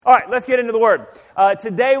All right, let's get into the Word.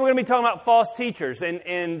 Today we're going to be talking about false teachers,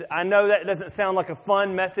 and I know that doesn't sound like a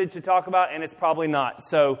fun message to talk about, and it's probably not.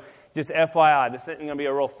 So just FYI, this isn't going to be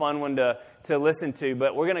a real fun one to listen to,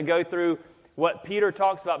 but we're going to go through what Peter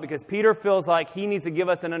talks about because Peter feels like he needs to give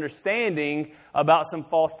us an understanding about some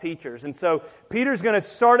false teachers. And so Peter's going to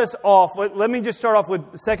start us off. Let me just start off with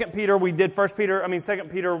 2 Peter. We did 2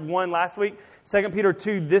 Peter 1 last week, 2 Peter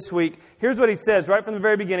 2 this week. Here's what he says right from the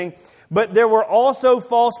very beginning. But there were also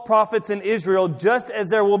false prophets in Israel, just as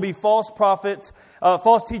there will be false prophets,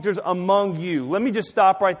 false teachers among you. Let me just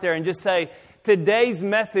stop right there and just say, today's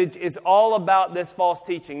message is all about this false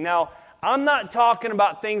teaching. Now, I'm not talking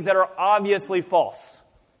about things that are obviously false,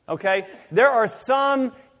 okay? There are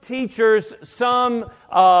some teachers, some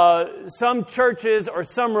churches, or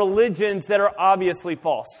some religions that are obviously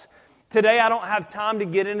false. Today, I don't have time to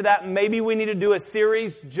get into that. Maybe we need to do a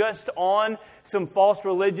series just on some false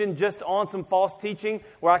religion, just on some false teaching,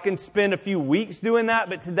 where I can spend a few weeks doing that,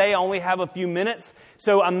 but today I only have a few minutes,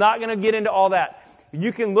 so I'm not going to get into all that.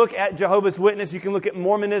 You can look at Jehovah's Witness, you can look at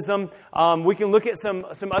Mormonism, we can look at some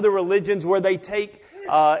other religions where they take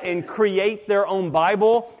and create their own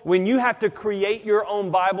Bible. When you have to create your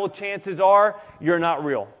own Bible, chances are you're not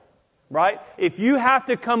real. Right? If you have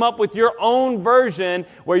to come up with your own version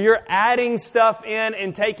where you're adding stuff in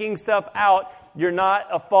and taking stuff out, you're not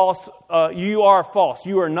a false, you are false.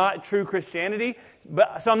 You are not true Christianity.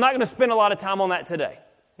 So I'm not going to spend a lot of time on that today.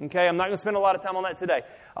 Okay? I'm not going to spend a lot of time on that today.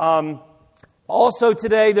 Also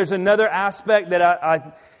today, there's another aspect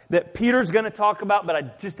that that Peter's going to talk about, but I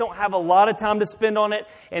just don't have a lot of time to spend on it,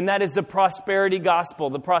 and that is the prosperity gospel.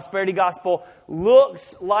 The prosperity gospel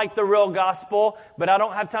looks like the real gospel, but I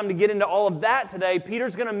don't have time to get into all of that today.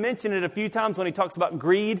 Peter's going to mention it a few times when he talks about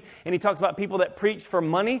greed, and he talks about people that preach for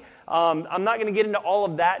money. I'm not going to get into all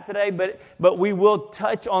of that today, but we will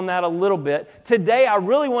touch on that a little bit. Today, I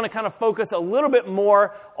really want to kind of focus a little bit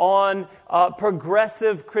more on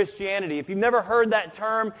progressive Christianity. If you've never heard that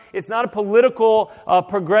term, it's not a political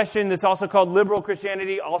progression. It's also called liberal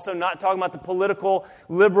Christianity, also not talking about the political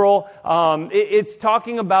liberal. It's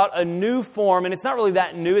talking about a new form, and it's not really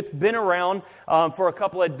that new. It's been around for a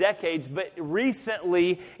couple of decades, but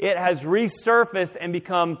recently it has resurfaced and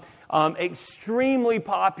become extremely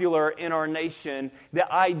popular in our nation, the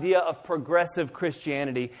idea of progressive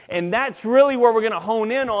Christianity. And that's really where we're going to hone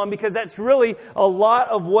in on, because that's really a lot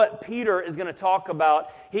of what Peter is going to talk about.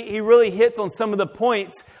 He really hits on some of the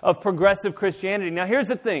points of progressive Christianity. Now, here's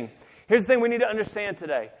the thing. Here's the thing we need to understand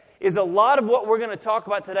today, is a lot of what we're going to talk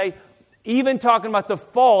about today, even talking about the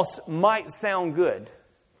false, might sound good.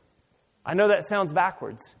 I know that sounds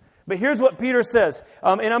backwards. But here's what Peter says,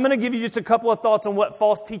 and I'm going to give you just a couple of thoughts on what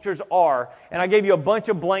false teachers are. And I gave you a bunch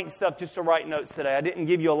of blank stuff just to write notes today. I didn't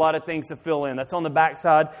give you a lot of things to fill in. That's on the back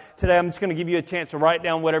side. Today I'm just going to give you a chance to write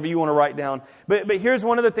down whatever you want to write down. But here's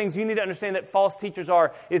one of the things you need to understand that false teachers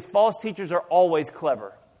are always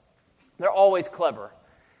clever. They're always clever.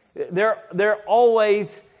 They're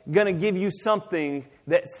always going to give you something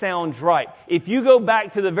that sounds right. If you go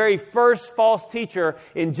back to the very first false teacher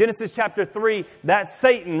in Genesis chapter 3, that's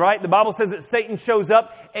Satan, right? The Bible says that Satan shows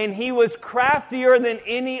up and he was craftier than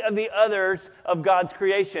any of the others of God's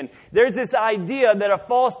creation. There's this idea that a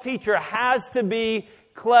false teacher has to be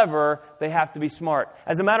clever, they have to be smart.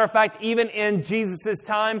 As a matter of fact, even in Jesus'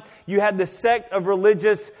 time, you had the sect of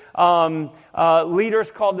religious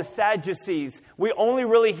leaders called the Sadducees. We only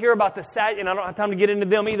really hear about the Sadducees, and I don't have time to get into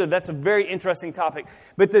them either. That's a very interesting topic.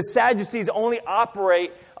 But the Sadducees only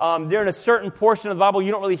operate during a certain portion of the Bible.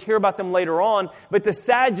 You don't really hear about them later on. But the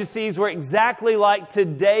Sadducees were exactly like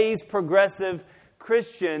today's progressive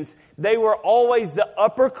Christians. They were always the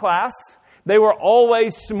upper class. They were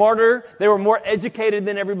always smarter. They were more educated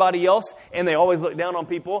than everybody else, and they always looked down on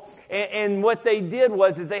people. And what they did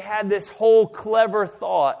was they had this whole clever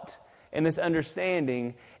thought and this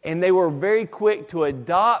understanding, and they were very quick to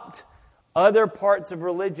adopt other parts of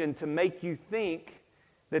religion to make you think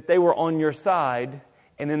that they were on your side,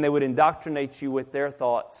 and then they would indoctrinate you with their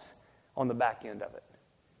thoughts on the back end of it.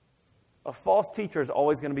 A false teacher is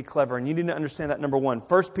always going to be clever, and you need to understand that, number one.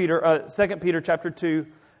 2 Peter chapter 2,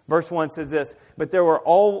 Verse 1 says this, but there were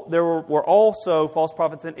also false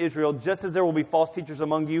prophets in Israel, just as there will be false teachers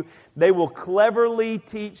among you. They will cleverly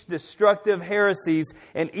teach destructive heresies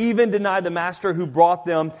and even deny the master who brought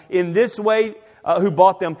them. In this way,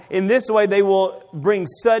 In this way, they will bring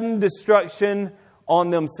sudden destruction on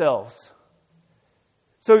themselves.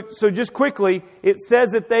 So just quickly, it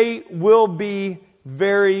says that they will be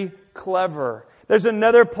very clever. There's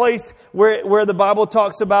another place where the Bible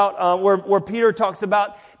talks about, where Peter talks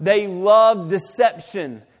about they love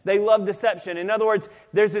deception. They love deception. In other words,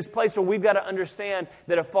 there's this place where we've got to understand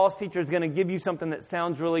that a false teacher is going to give you something that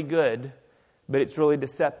sounds really good, but it's really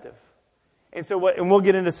deceptive. And so, we'll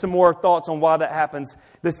get into some more thoughts on why that happens.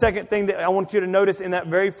 The second thing that I want you to notice in that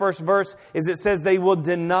very first verse is it says they will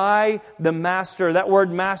deny the master. That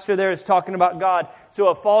word master there is talking about God. So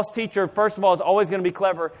a false teacher, first of all, is always going to be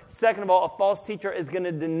clever. Second of all, a false teacher is going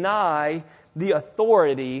to deny the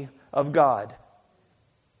authority of God.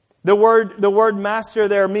 The word master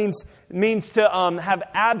there means to have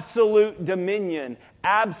absolute dominion,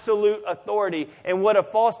 absolute authority. And what a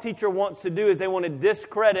false teacher wants to do is they want to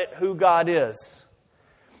discredit who God is.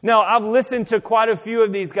 Now, I've listened to quite a few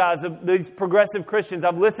of these guys, of these progressive Christians.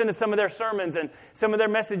 I've listened to some of their sermons and some of their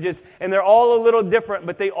messages, and they're all a little different,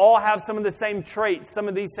 but they all have some of the same traits, some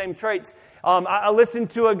of these same traits. I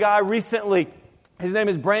listened to a guy recently. His name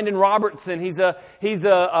is Brandon Robertson. He's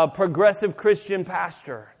a progressive Christian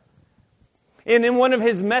pastor. And in one of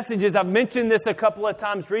his messages, I've mentioned this a couple of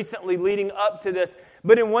times recently leading up to this,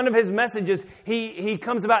 but in one of his messages, he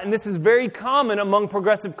comes about, and this is very common among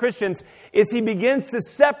progressive Christians, is he begins to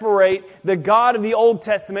separate the God of the Old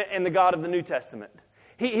Testament and the God of the New Testament.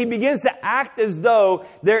 He begins to act as though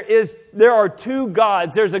there are two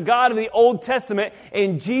gods. There's a God of the Old Testament,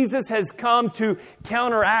 and Jesus has come to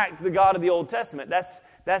counteract the God of the Old Testament.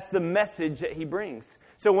 That's the message that he brings.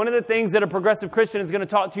 So one of the things that a progressive Christian is going to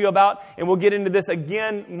talk to you about, and we'll get into this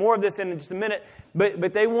again, more of this in just a minute,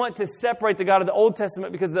 but they want to separate the God of the Old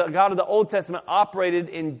Testament because the God of the Old Testament operated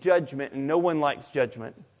in judgment, and no one likes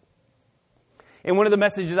judgment. And one of the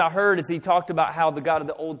messages I heard is he talked about how the God of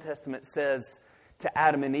the Old Testament says to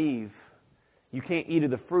Adam and Eve, you can't eat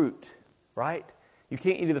of the fruit, right? You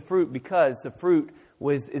can't eat of the fruit because the fruit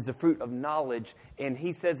is the fruit of knowledge. And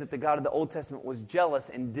he says that the God of the Old Testament was jealous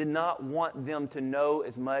and did not want them to know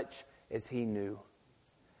as much as he knew.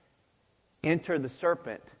 Enter the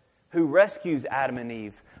serpent who rescues Adam and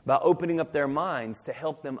Eve by opening up their minds to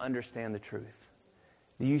help them understand the truth.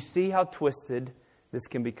 Do you see how twisted this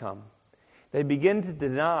can become? They begin to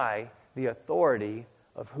deny the authority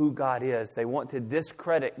of who God is. They want to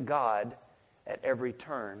discredit God at every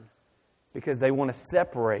turn because they want to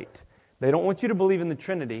separate. They don't want you to believe in the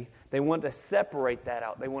Trinity. They want to separate that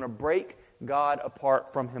out. They want to break God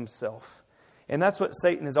apart from himself. And that's what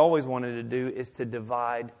Satan has always wanted to do, is to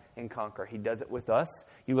divide and conquer. He does it with us.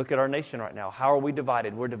 You look at our nation right now. How are we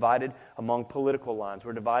divided? We're divided among political lines.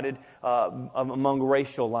 We're divided among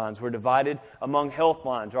racial lines. We're divided among health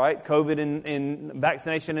lines, right? COVID and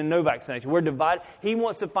vaccination and no vaccination. We're divided. He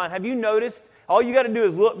wants to find, have you noticed? All you got to do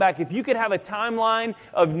is look back. If you could have a timeline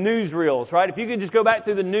of newsreels, right? If you could just go back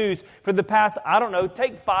through the news for the past,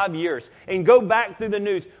 take 5 years and go back through the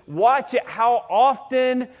news. Watch it, how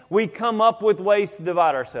often we come up with ways to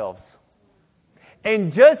divide ourselves.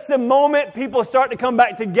 And just the moment people start to come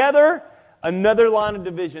back together, another line of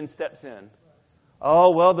division steps in.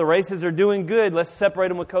 Oh, well, the races are doing good. Let's separate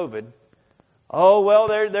them with COVID. Oh, well,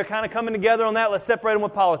 they're kind of coming together on that. Let's separate them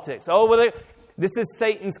with politics. Oh, well, this is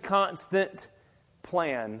Satan's constant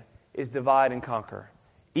plan, is divide and conquer.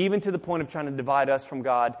 Even to the point of trying to divide us from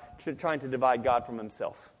God, trying to divide God from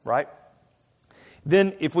himself, right?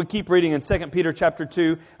 Then, if we keep reading in 2 Peter chapter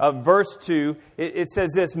 2, verse 2, it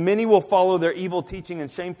says this, many will follow their evil teaching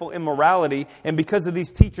and shameful immorality, and because of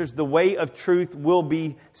these teachers, the way of truth will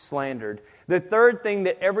be slandered. The third thing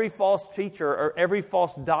that every false teacher or every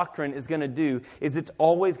false doctrine is going to do is it's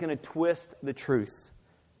always going to twist the truth.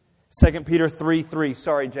 2 Peter 3:3.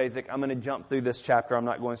 Sorry, Jazik, I'm going to jump through this chapter. I'm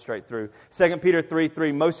not going straight through. 2 Peter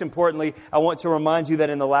 3:3. Most importantly, I want to remind you that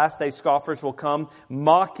in the last day, scoffers will come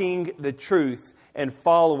mocking the truth and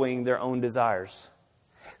following their own desires.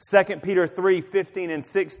 2 Peter 3:15 and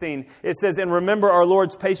 16, it says, and remember our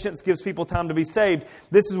Lord's patience gives people time to be saved.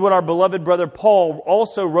 This is what our beloved brother Paul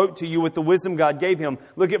also wrote to you with the wisdom God gave him.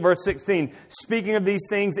 Look at verse 16. Speaking of these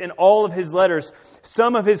things in all of his letters,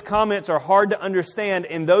 some of his comments are hard to understand,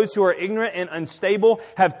 and those who are ignorant and unstable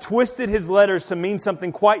have twisted his letters to mean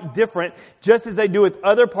something quite different, just as they do with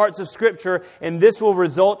other parts of Scripture, and this will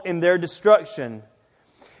result in their destruction.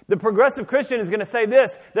 The progressive Christian is going to say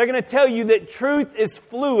this. They're going to tell you that truth is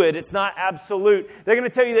fluid. It's not absolute. They're going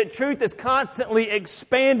to tell you that truth is constantly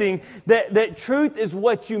expanding, that truth is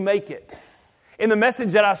what you make it. In the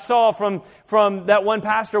message that I saw from that one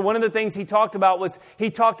pastor, one of the things he talked about was he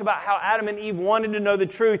talked about how Adam and Eve wanted to know the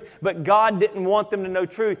truth, but God didn't want them to know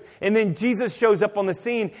truth. And then Jesus shows up on the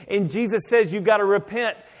scene, and Jesus says, you've got to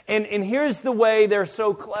repent. And here's the way they're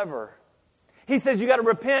so clever. He says you got to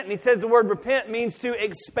repent, and he says the word repent means to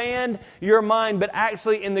expand your mind, but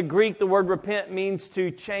actually in the Greek the word repent means to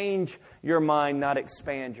change your mind, not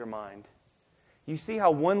expand your mind. You see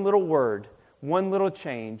how one little word one little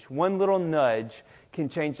change, one little nudge can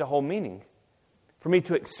change the whole meaning. For me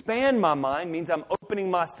to expand my mind means I'm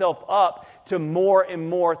opening myself up to more and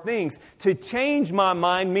more things. To change my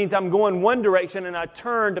mind means I'm going one direction and I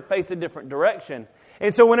turn to face a different direction.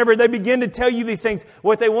 And so whenever they begin to tell you these things,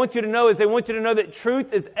 what they want you to know is they want you to know that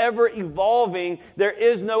truth is ever evolving. There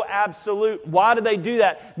is no absolute. Why do they do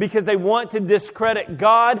that? Because they want to discredit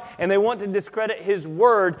God and they want to discredit His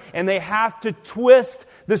Word, and they have to twist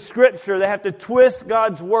the Scripture. They have to twist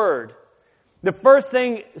God's Word. The first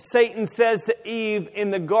thing Satan says to Eve in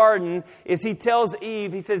the garden is he tells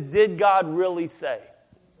Eve, he says, did God really say?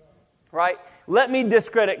 Right? Let me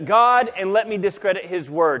discredit God and let me discredit His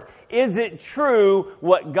Word. Is it true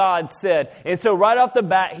what God said? And so right off the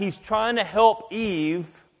bat, he's trying to help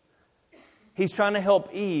Eve. He's trying to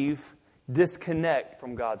help Eve disconnect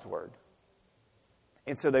from God's Word.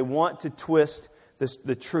 And so they want to twist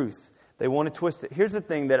the truth. They want to twist it. Here's the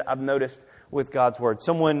thing that I've noticed with God's Word.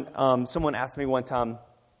 Someone asked me one time,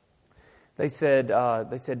 they said,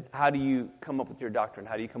 how do you come up with your doctrine?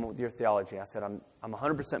 How do you come up with your theology? I said, I'm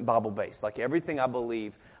 100% Bible-based. Like everything I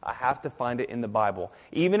believe, I have to find it in the Bible.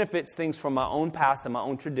 Even if it's things from my own past and my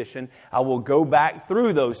own tradition, I will go back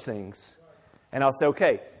through those things. And I'll say,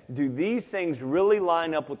 okay, do these things really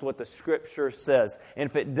line up with what the Scripture says? And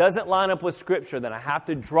if it doesn't line up with Scripture, then I have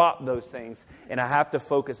to drop those things and I have to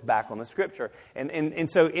focus back on the Scripture. And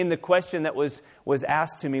so in the question that was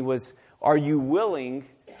asked to me was, are you willing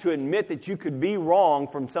to admit that you could be wrong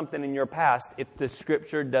from something in your past if the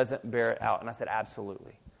Scripture doesn't bear it out? And I said,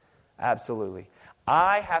 absolutely. Absolutely.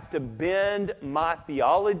 I have to bend my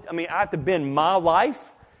theology. I have to bend my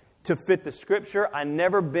life to fit the Scripture. I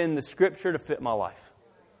never bend the Scripture to fit my life.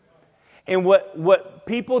 And what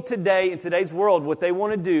people today, in today's world, what they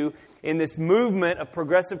want to do in this movement of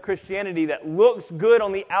progressive Christianity that looks good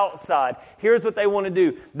on the outside, here's what they want to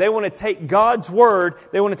do. They want to take God's Word,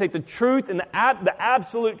 they want to take the truth and the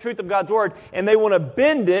absolute truth of God's Word, and they want to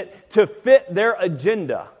bend it to fit their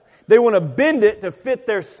agenda. They want to bend it to fit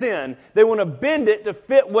their sin. They want to bend it to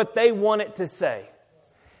fit what they want it to say.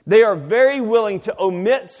 They are very willing to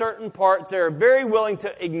omit certain parts. They are very willing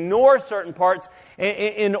to ignore certain parts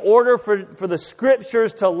in order for the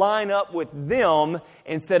Scriptures to line up with them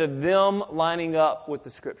instead of them lining up with the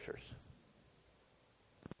Scriptures.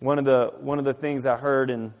 One of the things I heard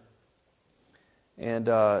and I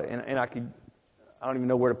don't even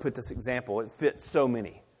know where to put this example. It fits so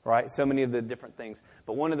many, right? So many of the different things.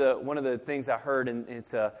 But one of the things I heard, and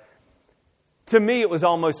it's to me it was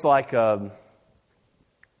almost like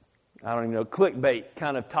I don't even know, clickbait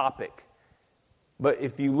kind of topic. But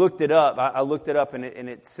if you looked it up, I looked it up and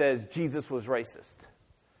it says Jesus was racist.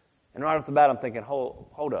 And right off the bat I'm thinking,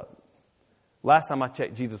 hold up. Last time I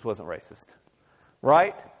checked, Jesus wasn't racist.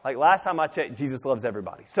 Right? Like last time I checked, Jesus loves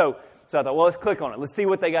everybody. So I thought, well, let's click on it. Let's see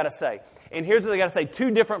what they got to say. And here's what they got to say. Two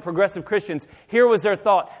different progressive Christians. Here was their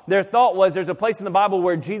thought. Their thought was there's a place in the Bible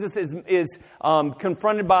where Jesus is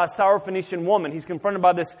confronted by a Syrophoenician woman. He's confronted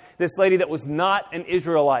by this lady that was not an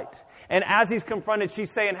Israelite. And as he's confronted,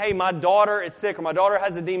 she's saying, hey, my daughter is sick or my daughter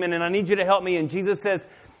has a demon and I need you to help me. And Jesus says,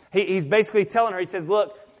 he's basically telling her, he says,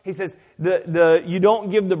 look, he says, you don't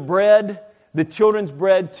give the children's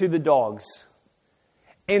bread to the dogs.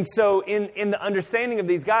 And so in the understanding of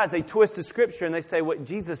these guys, they twist the Scripture and they say what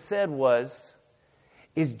Jesus said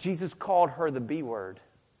is Jesus called her the B word.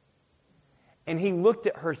 And he looked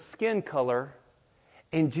at her skin color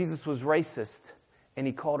and Jesus was racist and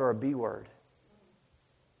he called her a B word.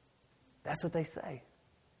 That's what they say.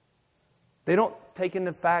 They don't take in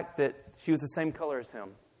the fact that she was the same color as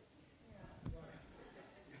him.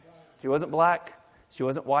 She wasn't black. She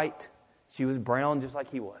wasn't white. She was brown just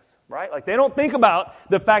like he was. Right? Like they don't think about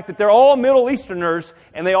the fact that they're all Middle Easterners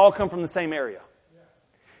and they all come from the same area.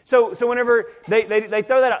 So whenever they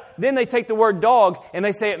throw that out, then they take the word dog and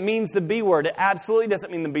they say it means the B word. It absolutely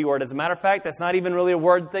doesn't mean the B word. As a matter of fact, that's not even really a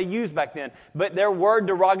word that they used back then. But there were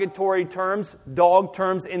derogatory terms, dog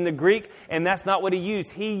terms in the Greek, and that's not what he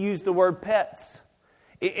used. He used the word pets.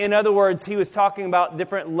 In other words, he was talking about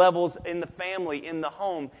different levels in the family, in the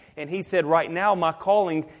home. And he said, right now my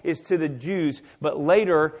calling is to the Jews, but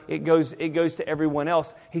later it goes to everyone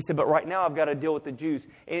else. He said, but right now I've got to deal with the Jews.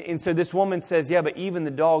 And so this woman says, yeah, but even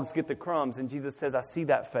the dogs get the crumbs. And Jesus says, I see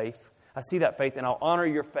that faith. I see that faith, and I'll honor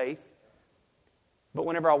your faith. But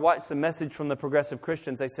whenever I watched the message from the progressive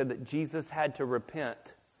Christians, they said that Jesus had to repent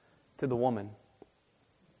to the woman.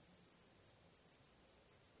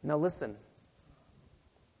 Now listen.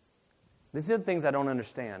 These are the things I don't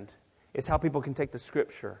understand. It's how people can take the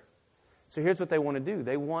Scripture. So here's what they want to do.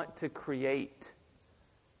 They want to create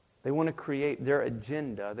their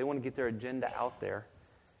agenda. They want to get their agenda out there.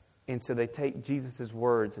 And so they take Jesus'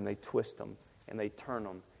 words and they twist them and they turn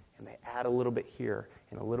them and they add a little bit here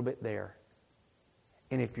and a little bit there.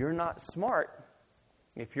 And if you're not smart,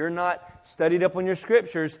 if you're not studied up on your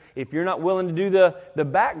scriptures, if you're not willing to do the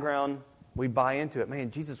background, we buy into it.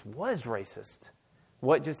 Man, Jesus was racist.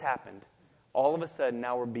 What just happened? All of a sudden,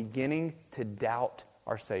 now we're beginning to doubt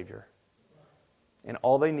our Savior. And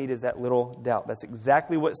all they need is that little doubt. That's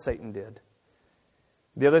exactly what Satan did.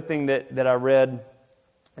 The other thing that I read,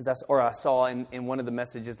 I saw in one of the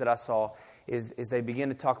messages that I saw, is they begin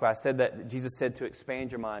to talk about, I said that Jesus said to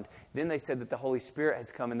expand your mind. Then they said that the Holy Spirit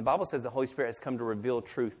has come. And the Bible says the Holy Spirit has come to reveal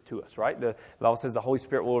truth to us, right? The Bible says the Holy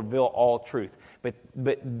Spirit will reveal all truth. But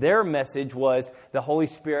their message was the Holy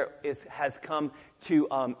Spirit has come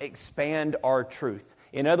to expand our truth.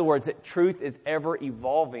 In other words, that truth is ever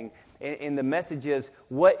evolving. And the message is,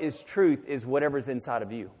 what is truth is whatever's inside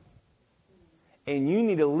of you. And you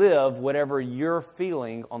need to live whatever you're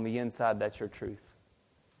feeling on the inside, that's your truth.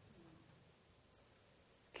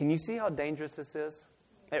 Can you see how dangerous this is?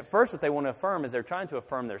 At first, what they want to affirm is they're trying to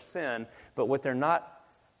affirm their sin, but what they're not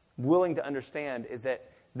willing to understand is that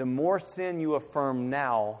the more sin you affirm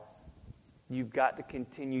now, you've got to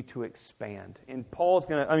continue to expand. And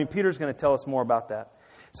Peter's going to tell us more about that.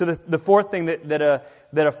 So the fourth thing that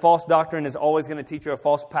a false doctrine is always going to teach you, a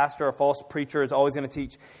false pastor, a false preacher is always going to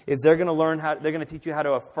teach, is they're going to teach you how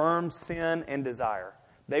to affirm sin and desire.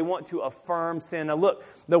 They want to affirm sin. Now look,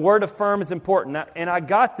 the word affirm is important. And I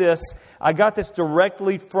got this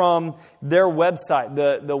directly from their website,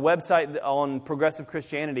 the website on Progressive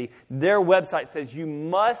Christianity. Their website says you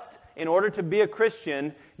must, in order to be a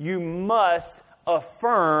Christian, you must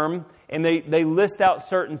affirm, and they list out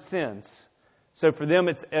certain sins. So for them,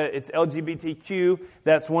 it's LGBTQ.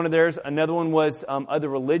 That's one of theirs. Another one was other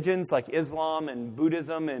religions like Islam and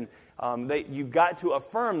Buddhism, and you've got to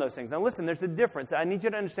affirm those things. Now listen, there's a difference. I need you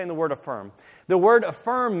to understand the word affirm. The word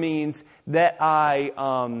affirm means that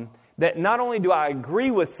that not only do I agree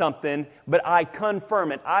with something, but I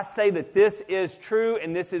confirm it. I say that this is true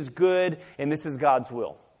and this is good and this is God's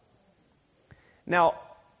will. Now,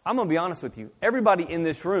 I'm going to be honest with you. Everybody in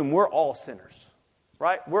this room, we're all sinners,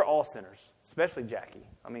 right? We're all sinners. Especially Jackie.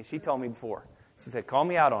 I mean, she told me before. She said, call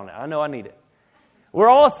me out on it. I know I need it. We're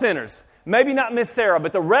all sinners. Maybe not Miss Sarah,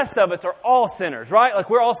 but the rest of us are all sinners, right? Like,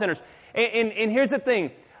 we're all sinners. And here's the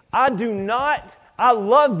thing. I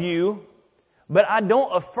love you, but I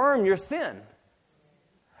don't affirm your sin.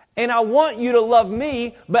 And I want you to love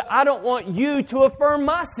me, but I don't want you to affirm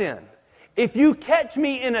my sin. If you catch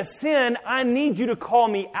me in a sin, I need you to call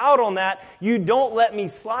me out on that. You don't let me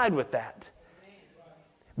slide with that.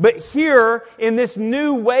 But here, in this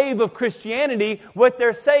new wave of Christianity, what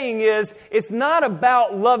they're saying is, it's not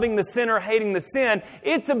about loving the sinner, hating the sin.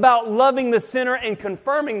 It's about loving the sinner and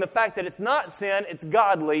confirming the fact that it's not sin, it's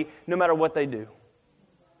godly, no matter what they do.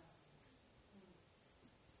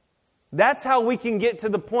 That's how we can get to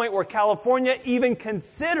the point where California even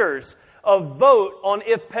considers a vote on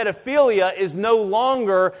if pedophilia is no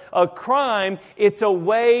longer a crime, it's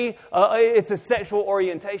a sexual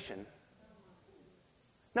orientation.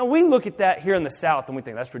 Now, we look at that here in the South and we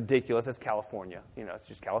think, that's ridiculous, that's California. You know, it's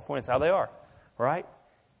just California, it's how they are, right?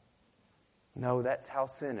 No, that's how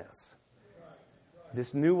sin is.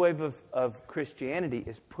 This new wave of Christianity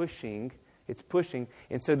is pushing,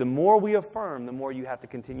 and so the more we affirm, the more you have to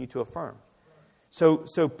continue to affirm.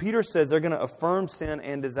 So Peter says they're going to affirm sin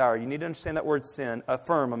and desire. You need to understand that word sin,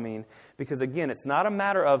 affirm, because again, it's not a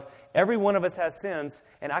matter of every one of us has sins,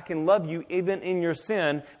 and I can love you even in your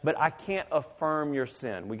sin, but I can't affirm your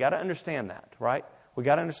sin. We got to understand that, right? We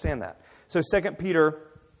got to understand that. So 2 Peter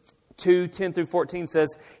 2:10-14 says,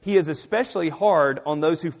 he is especially hard on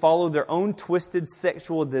those who follow their own twisted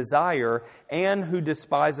sexual desire and who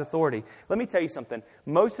despise authority. Let me tell you something.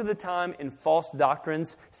 Most of the time in false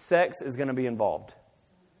doctrines, sex is going to be involved.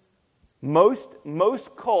 Most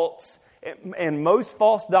cults and most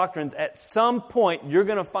false doctrines, at some point, you're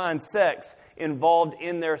going to find sex involved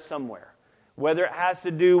in there somewhere. Whether it has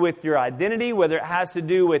to do with your identity, whether it has to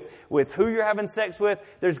do with who you're having sex with,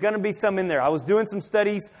 there's going to be some in there. I was doing some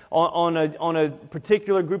studies on a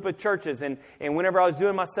particular group of churches, and whenever I was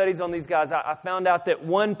doing my studies on these guys, I found out that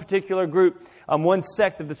one particular group, one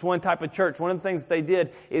sect of this one type of church, one of the things that they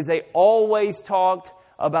did is they always talked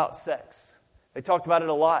about sex. They talked about it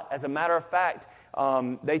a lot. As a matter of fact,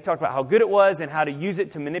 they talked about how good it was and how to use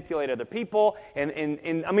it to manipulate other people.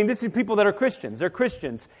 And I mean, this is people that are Christians. They're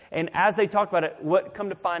Christians. And as they talked about it, come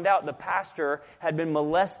to find out, the pastor had been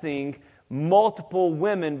molesting multiple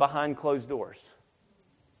women behind closed doors.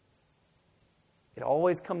 It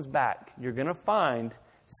always comes back. You're going to find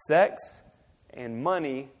sex and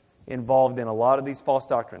money involved in a lot of these false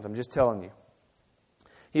doctrines. I'm just telling you.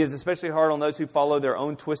 He is especially hard on those who follow their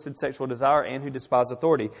own twisted sexual desire and who despise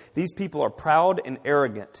authority. These people are proud and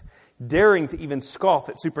arrogant, daring to even scoff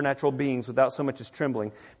at supernatural beings without so much as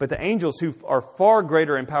trembling. But the angels, who are far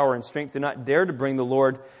greater in power and strength, do not dare to bring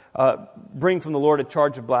from the Lord a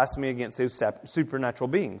charge of blasphemy against those supernatural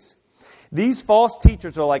beings. These false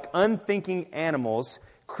teachers are like unthinking animals,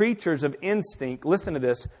 creatures of instinct, listen to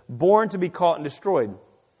this, born to be caught and destroyed.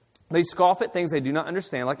 They scoff at things they do not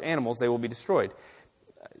understand. Like animals, they will be destroyed.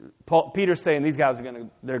 Peter's saying these guys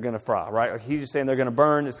they're going to fry, right? He's just saying they're going to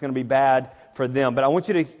burn. It's going to be bad for them. But I want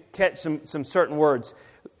you to catch some certain words.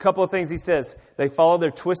 A couple of things he says. They follow their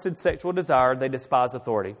twisted sexual desire. They despise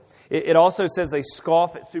authority. It also says they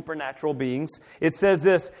scoff at supernatural beings. It says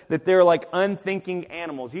this, that they're like unthinking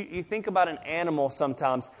animals. You think about an animal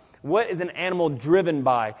sometimes. What is an animal driven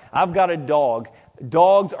by? I've got a dog.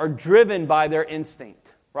 Dogs are driven by their instinct.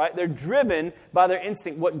 Right? They're driven by their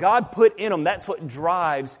instinct. What God put in them, that's what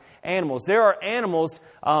drives animals. There are animals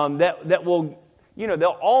that will,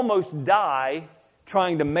 they'll almost die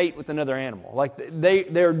trying to mate with another animal. Like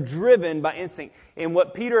they're driven by instinct. And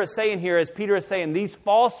what Peter is saying here is, Peter is saying these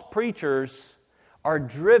false preachers are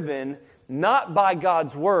driven not by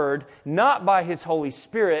God's Word, not by His Holy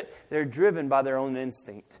Spirit. They're driven by their own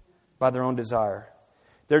instinct, by their own desire.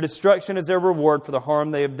 Their destruction is their reward for the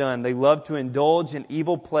harm they have done. They love to indulge in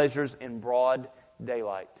evil pleasures in broad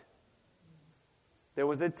daylight. There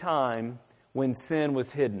was a time when sin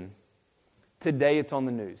was hidden. Today it's on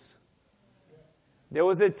the news. There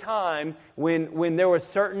was a time when there were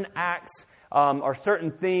certain acts or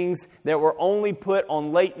certain things that were only put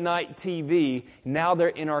on late night TV. Now they're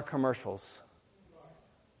in our commercials.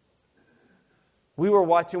 We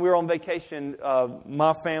were on vacation,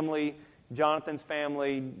 my family, Jonathan's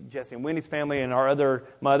family, Jesse and Wendy's family, and my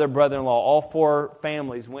other brother-in-law. All four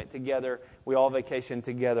families went together. We all vacationed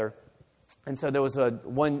together. And so there was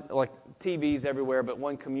one, like TVs everywhere, but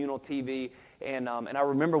one communal TV. And I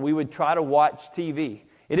remember we would try to watch TV.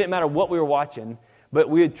 It didn't matter what we were watching, but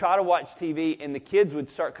we would try to watch TV, and the kids would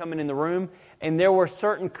start coming in the room, and there were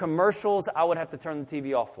certain commercials I would have to turn the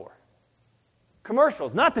TV off for.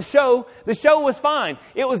 Commercials, not the show. The show was fine.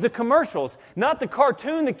 It was the commercials, not the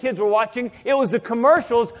cartoon the kids were watching. It was the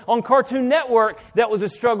commercials on Cartoon Network that was a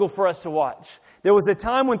struggle for us to watch. There was a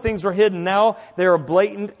time when things were hidden. Now they are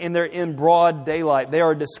blatant and they're in broad daylight. They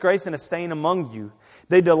are a disgrace and a stain among you.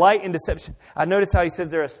 They delight in deception. I notice how he says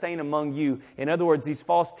they're a stain among you. In other words, these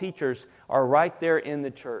false teachers are right there in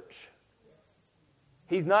the church.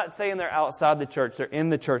 He's not saying they're outside the church. They're in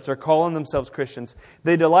the church. They're calling themselves Christians.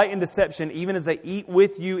 They delight in deception even as they eat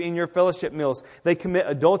with you in your fellowship meals. They commit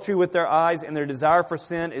adultery with their eyes, and their desire for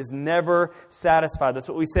sin is never satisfied. That's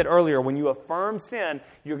what we said earlier. When you affirm sin,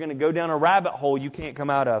 you're going to go down a rabbit hole you can't come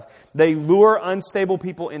out of. They lure unstable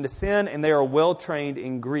people into sin, and they are well trained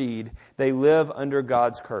in greed. They live under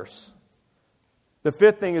God's curse. The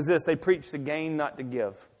fifth thing is this. They preach to gain, not to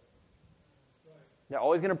give. They're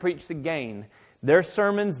always going to preach to gain. Their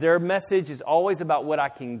sermons, their message is always about what I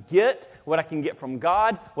can get from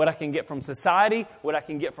God, what I can get from society, what I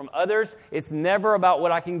can get from others. It's never about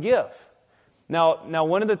what I can give. Now,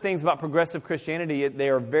 one of the things about progressive Christianity, they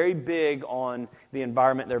are very big on the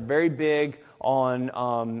environment. They're very big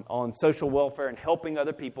on social welfare and helping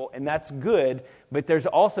other people, and that's good. But there's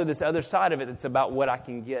also this other side of it that's about what I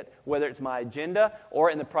can get, whether it's my agenda or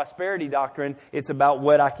in the prosperity doctrine, it's about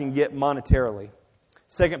what I can get monetarily.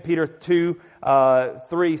 2 Peter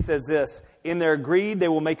 2:3 says this, in their greed they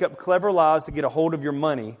will make up clever lies to get a hold of your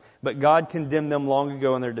money, but God condemned them long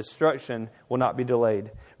ago and their destruction will not be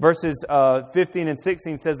delayed. Verses 15 and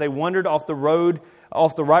 16 says they wandered off the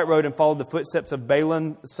right road and followed the footsteps of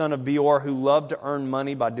Balaam, son of Beor, who loved to earn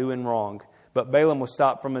money by doing wrong. But Balaam was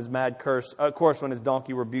stopped from his mad course when his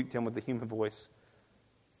donkey rebuked him with a human voice.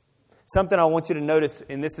 Something I want you to notice,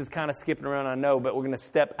 and this is kind of skipping around, I know, but we're going to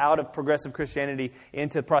step out of progressive Christianity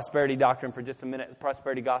into prosperity doctrine for just a minute,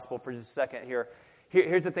 prosperity gospel for just a second here.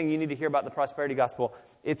 Here's the thing you need to hear about the prosperity gospel.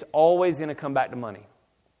 It's always going to come back to money.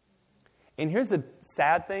 And here's the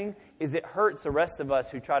sad thing, is it hurts the rest of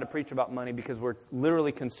us who try to preach about money because we're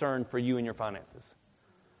literally concerned for you and your finances.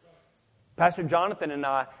 Pastor Jonathan and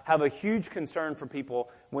I have a huge concern for people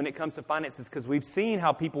when it comes to finances because we've seen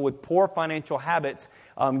how people with poor financial habits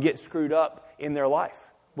get screwed up in their life.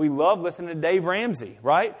 We love listening to Dave Ramsey,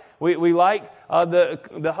 right? We like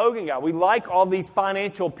the Hogan guy. We like all these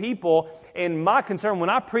financial people. And my concern, when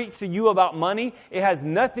I preach to you about money, it has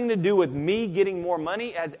nothing to do with me getting more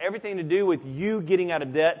money. It has everything to do with you getting out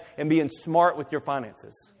of debt and being smart with your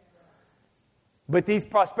finances. But these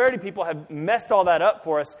prosperity people have messed all that up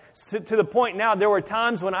for us to the point now there were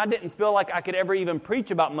times when I didn't feel like I could ever even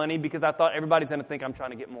preach about money because I thought everybody's going to think I'm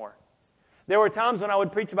trying to get more. There were times when I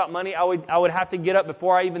would preach about money, I would have to get up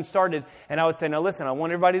before I even started, and I would say, now listen, I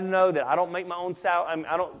want everybody to know that I don't make my own salary.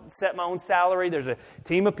 I don't set my own salary. There's a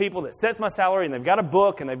team of people that sets my salary, and they've got a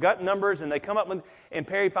book, and they've got numbers, and they come up with, and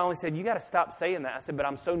Perry finally said, you got to stop saying that. I said, but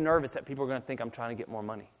I'm so nervous that people are going to think I'm trying to get more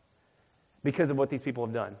money because of what these people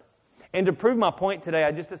have done. And to prove my point today,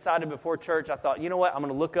 I just decided before church, I thought, you know what, I'm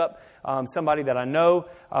going to look up somebody that I know,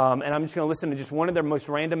 and I'm just going to listen to just one of their most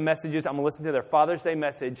random messages. I'm going to listen to their Father's Day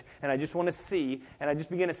message, and I just want to see, and I just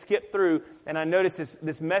began to skip through, and I noticed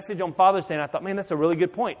this message on Father's Day, and I thought, man, that's a really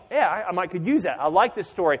good point. Yeah, I might could use that. I like this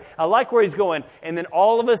story. I like where he's going. And then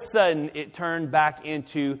all of a sudden, it turned back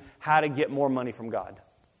into how to get more money from God.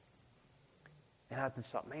 And I just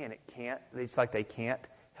thought, man, it's like they can't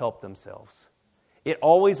help themselves. It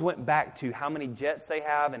always went back to how many jets they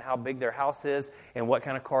have and how big their house is and what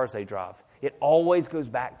kind of cars they drive. It always goes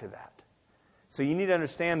back to that. So you need to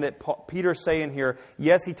understand that Peter's saying here,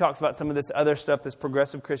 yes, he talks about some of this other stuff, this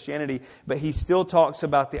progressive Christianity, but he still talks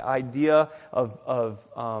about the idea of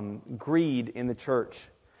greed in the church.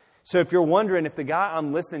 So if you're wondering if the guy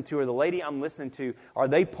I'm listening to or the lady I'm listening to, are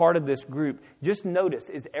they part of this group, just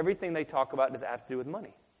notice, is everything they talk about, does it have to do with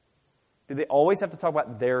money? Do they always have to talk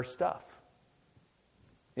about their stuff?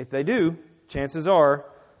 If they do, chances are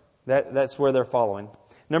that's where they're following.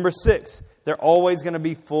 Number 6, they're always going to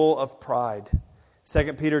be full of pride.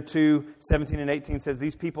 2 Peter 2, 17 and 18 says,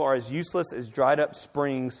 these people are as useless as dried up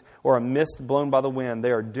springs or a mist blown by the wind.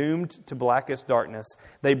 They are doomed to blackest darkness.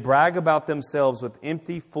 They brag about themselves with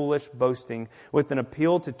empty, foolish boasting. With an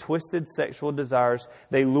appeal to twisted sexual desires,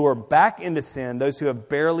 they lure back into sin those who have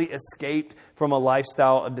barely escaped from a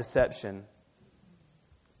lifestyle of deception.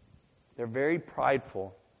 They're very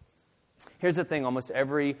prideful. Here's the thing, almost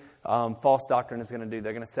every false doctrine is going to do.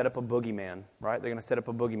 They're going to set up a boogeyman, right? They're going to set up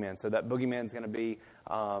a boogeyman. So that boogeyman is going to be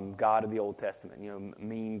God of the Old Testament,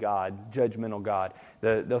 mean God, judgmental God.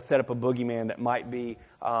 They'll set up a boogeyman that might be,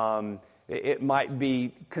 it might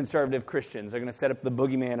be conservative Christians. They're going to set up the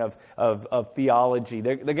boogeyman of theology.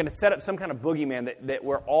 They're going to set up some kind of boogeyman that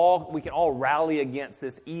we can all rally against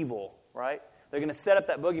this evil, right? They're going to set up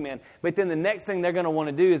that boogeyman. But then the next thing they're going to want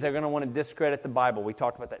to do is they're going to want to discredit the Bible. We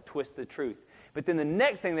talked about that twisted truth. But then the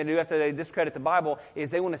next thing they do after they discredit the Bible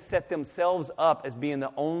is they want to set themselves up as being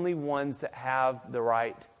the only ones that have the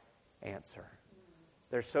right answer.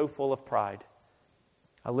 They're so full of pride.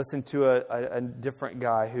 I listened to a different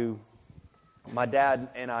guy who my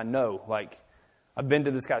dad and I know, like, I've been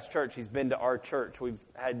to this guy's church. He's been to our church. We've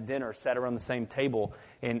had dinner, sat around the same table,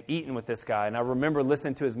 and eaten with this guy. And I remember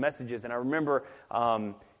listening to his messages, and I remember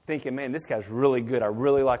thinking, man, this guy's really good. I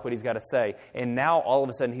really like what he's got to say. And now, all of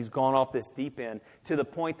a sudden, he's gone off this deep end to the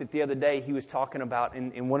point that the other day he was talking about,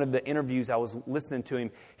 in one of the interviews I was listening to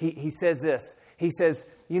him, he says this. He says,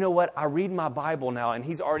 you know what, I read my Bible now, and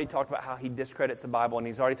he's already talked about how he discredits the Bible, and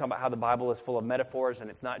he's already talked about how the Bible is full of metaphors and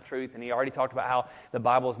it's not truth, and he already talked about how the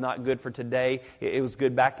Bible is not good for today. It was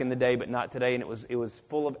good back in the day, but not today, and it was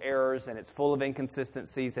full of errors, and it's full of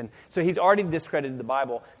inconsistencies, and so he's already discredited the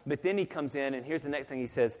Bible. But then he comes in, and here's the next thing he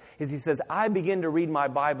says, I begin to read my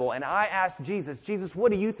Bible, and I ask Jesus,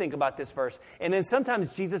 what do you think about this verse? And then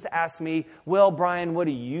sometimes Jesus asks me, well, Brian, what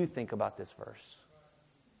do you think about this verse?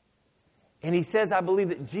 And he says, I believe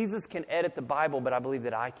that Jesus can edit the Bible, but I believe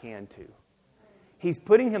that I can too. He's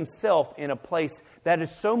putting himself in a place that is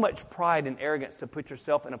so much pride and arrogance to put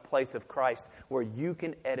yourself in a place of Christ where you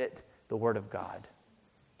can edit the Word of God.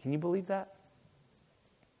 Can you believe that?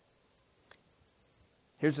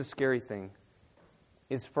 Here's the scary thing.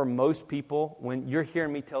 Is for most people, when you're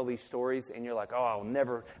hearing me tell these stories and you're like, oh, I'll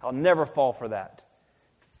never fall for that.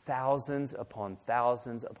 Thousands upon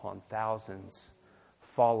thousands upon thousands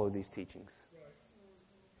follow these teachings.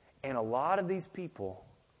 And a lot of these people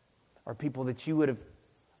are people that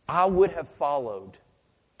I would have followed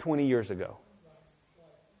 20 years ago.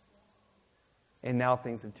 And now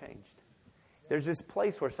things have changed. There's this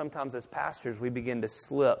place where sometimes as pastors we begin to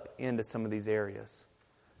slip into some of these areas.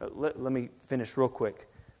 Let me finish real quick.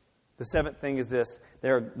 The 7th thing is this.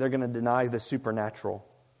 They're going to deny the supernatural.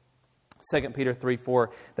 2 Peter 3:4.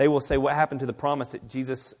 They will say, what happened to the promise that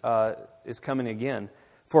Jesus is coming again?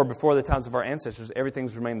 For before the times of our ancestors,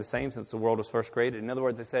 everything's remained the same since the world was first created. In other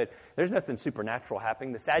words, they said, there's nothing supernatural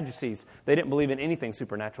happening. The Sadducees, they didn't believe in anything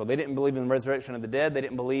supernatural. They didn't believe in the resurrection of the dead. They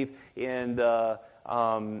didn't believe in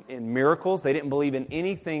in miracles. They didn't believe in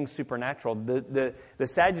anything supernatural. The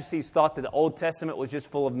Sadducees thought that the Old Testament was just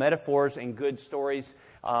full of metaphors and good stories.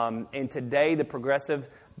 And today, the progressive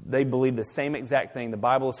they believe the same exact thing. The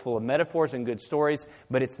Bible is full of metaphors and good stories,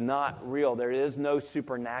 but it's not real. There is no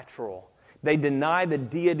supernatural. They deny the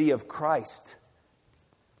deity of Christ.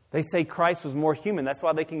 They say Christ was more human. That's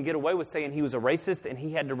why they can get away with saying he was a racist and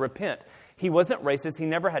he had to repent. He wasn't racist. He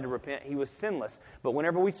never had to repent. He was sinless. But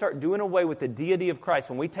whenever we start doing away with the deity of Christ,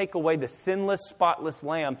 when we take away the sinless, spotless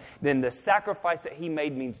lamb, then the sacrifice that he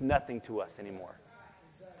made means nothing to us anymore.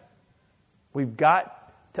 We've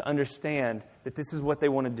got to understand that this is what they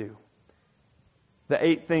want to do. The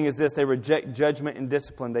eighth thing is this: they reject judgment and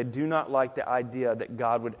discipline. They do not like the idea that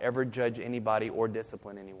God would ever judge anybody or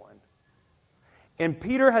discipline anyone. And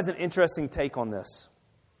Peter has an interesting take on this.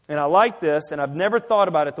 And I like this, and I've never thought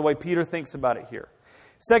about it the way Peter thinks about it here.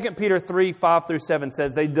 2 Peter 3, 5 through 7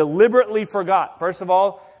 says, they deliberately forgot. First of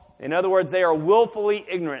all, in other words, they are willfully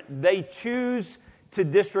ignorant. They choose to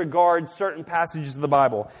disregard certain passages of the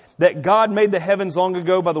Bible. That God made the heavens long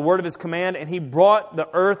ago by the word of His command, and He brought the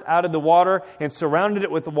earth out of the water and surrounded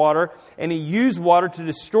it with the water, and He used water to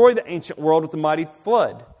destroy the ancient world with the mighty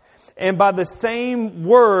flood. And by the same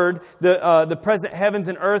word, the present heavens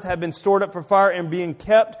and earth have been stored up for fire and being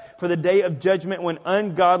kept for the day of judgment when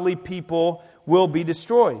ungodly people will be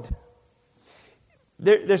destroyed.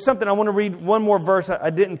 There's something, I want to read one more verse.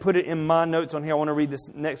 I didn't put it in my notes on here. I want to read this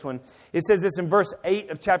next one. It says this in verse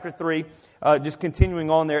 8 of chapter 3, just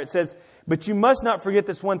continuing on there. It says, but you must not forget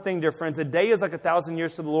this one thing, dear friends. A day is like 1,000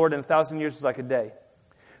 years to the Lord, and 1,000 years is like a day.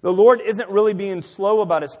 The Lord isn't really being slow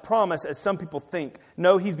about His promise as some people think.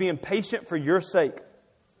 No, He's being patient for your sake.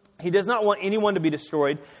 He does not want anyone to be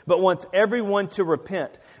destroyed, but wants everyone to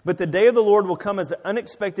repent. But the day of the Lord will come as an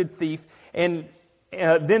unexpected thief, and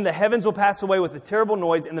then the heavens will pass away with a terrible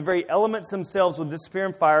noise, and the very elements themselves will disappear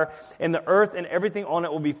in fire, and the earth and everything on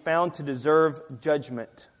it will be found to deserve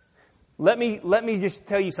judgment. Let me just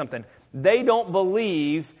tell you something. They don't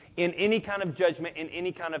believe in any kind of judgment, in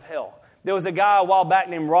any kind of hell. There was a guy a while back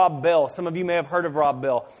named Rob Bell. Some of you may have heard of Rob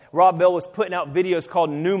Bell. Rob Bell was putting out videos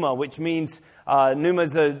called Pneuma, which means, Pneuma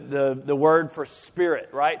is the word for spirit,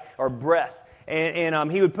 right? Or breath.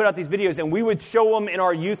 And he would put out these videos, and we would show them in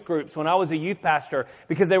our youth groups when I was a youth pastor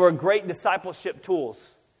because they were great discipleship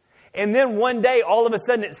tools. And then one day, all of a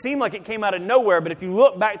sudden, it seemed like it came out of nowhere. But if you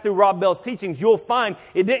look back through Rob Bell's teachings, you'll find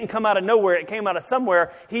it didn't come out of nowhere. It came out of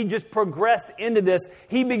somewhere. He just progressed into this.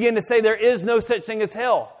 He began to say there is no such thing as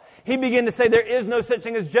hell. He began to say there is no such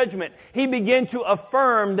thing as judgment. He began to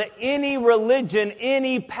affirm that any religion,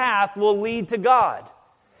 any path will lead to God.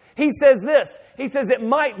 He says this. He says it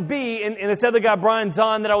might be, and this other guy, Brian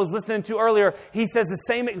Zahn, that I was listening to earlier, he says the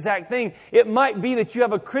same exact thing. It might be that you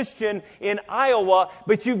have a Christian in Iowa,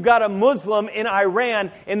 but you've got a Muslim in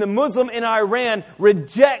Iran, and the Muslim in Iran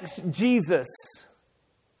rejects Jesus.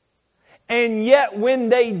 And yet when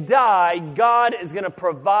they die, God is going to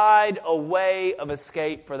provide a way of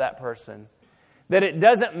escape for that person. That it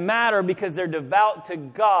doesn't matter because they're devout to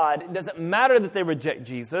God. It doesn't matter that they reject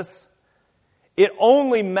Jesus. It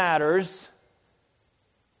only matters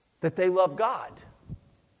that they love God.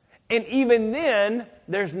 And even then,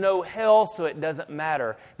 there's no hell, so it doesn't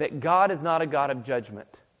matter. That God is not a God of judgment.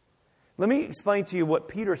 Let me explain to you what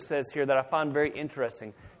Peter says here that I find very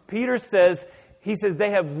interesting. Peter says, he says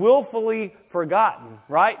they have willfully forgotten,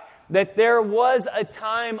 right? That there was a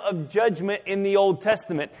time of judgment in the Old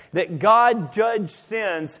Testament. That God judged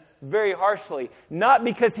sins very harshly. Not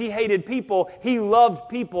because He hated people. He loved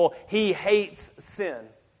people. He hates sin.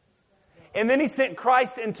 And then He sent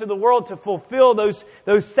Christ into the world to fulfill those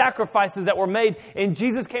sacrifices that were made. And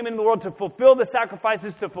Jesus came into the world to fulfill the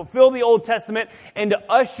sacrifices, to fulfill the Old Testament, and to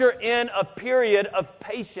usher in a period of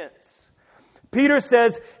patience. Peter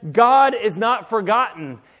says, God is not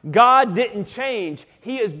forgotten. God didn't change.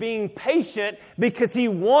 He is being patient because He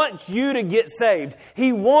wants you to get saved.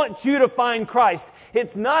 He wants you to find Christ.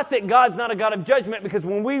 It's not that God's not a God of judgment, because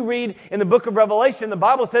when we read in the book of Revelation, the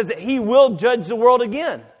Bible says that He will judge the world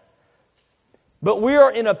again. But we are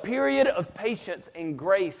in a period of patience and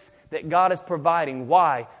grace that God is providing.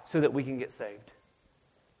 Why? So that we can get saved.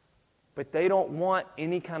 But they don't want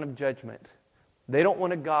any kind of judgment. They don't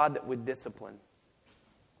want a God that would discipline.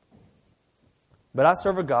 But I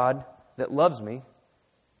serve a God that loves me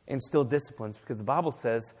and still disciplines, because the Bible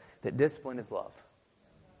says that discipline is love.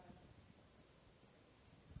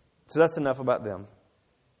 So that's enough about them.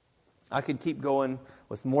 I could keep going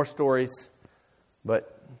with more stories,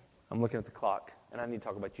 but I'm looking at the clock, and I need to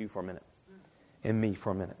talk about you for a minute and me for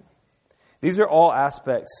a minute. These are all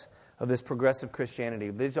aspects of this progressive Christianity.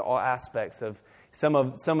 These are all aspects of some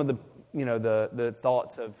of the the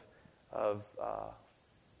thoughts of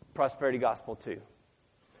prosperity gospel too.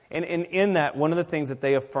 And in that, one of the things that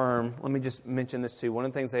they affirm, let me just mention this too, one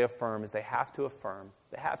of the things they affirm is they have to affirm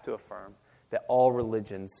that all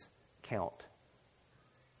religions count.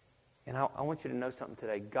 And I want you to know something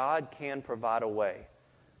today. God can provide a way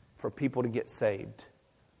for people to get saved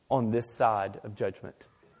on this side of judgment.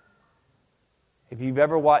 If you've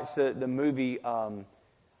ever watched the movie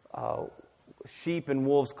Sheep in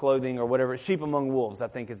Wolves' Clothing or whatever, Sheep Among Wolves, I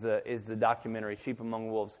think is the documentary, Sheep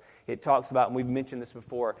Among Wolves. It talks about, and we've mentioned this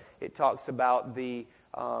before, it talks about the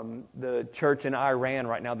church in Iran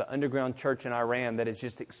right now, the underground church in Iran that is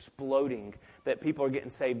just exploding, that people are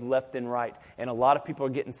getting saved left and right. And a lot of people are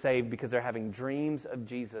getting saved because they're having dreams of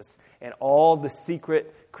Jesus. And all the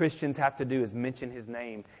secret Christians have to do is mention His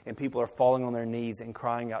name, and people are falling on their knees and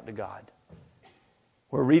crying out to God.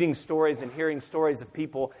 We're reading stories and hearing stories of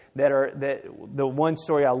people that the one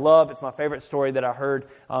story I love, it's my favorite story that I heard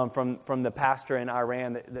from the pastor in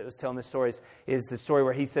Iran that was telling the stories, is the story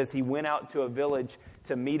where he says he went out to a village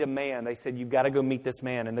to meet a man. They said, you've got to go meet this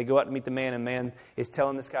man. And they go out to meet the man, and the man is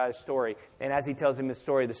telling this guy a story. And as he tells him the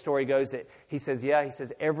story goes that he says,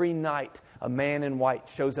 every night a man in white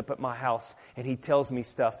shows up at my house and he tells me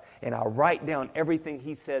stuff, and I write down everything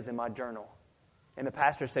he says in my journal. And the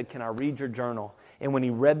pastor said, can I read your journal? And when he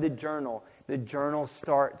read the journal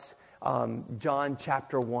starts John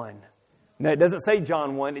chapter 1. Now, it doesn't say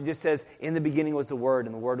John 1. It just says, in the beginning was the Word,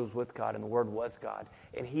 and the Word was with God, and the Word was God.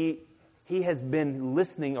 And he has been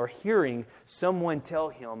listening or hearing someone tell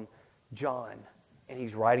him John, and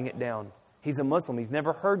he's writing it down. He's a Muslim. He's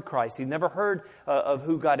never heard Christ. He's never heard of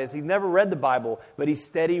who God is. He's never read the Bible, but he's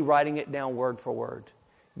steady writing it down word for word.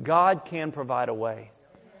 God can provide a way.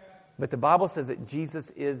 But the Bible says that Jesus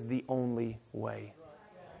is the only way.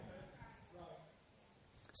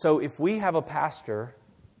 So if we have a pastor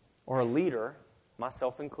or a leader,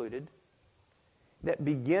 myself included, that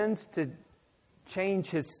begins to change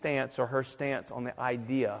his stance or her stance on the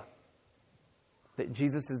idea that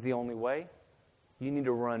Jesus is the only way, you need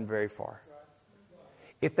to run very far.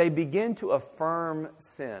 If they begin to affirm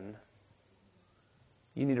sin,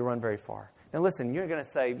 you need to run very far. Now listen, you're going to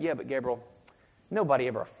say, yeah, but Gabriel, nobody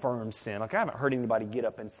ever affirms sin. Like, I haven't heard anybody get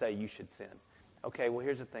up and say you should sin. Okay, well,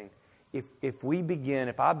 here's the thing.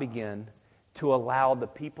 If I begin to allow the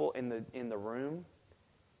people in the room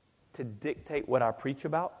to dictate what I preach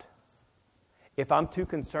about, if I'm too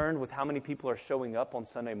concerned with how many people are showing up on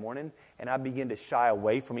Sunday morning, and I begin to shy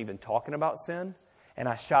away from even talking about sin, and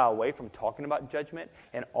I shy away from talking about judgment,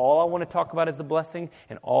 and all I want to talk about is the blessing,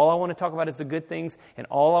 and all I want to talk about is the good things, and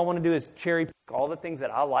all I want to do is cherry pick all the things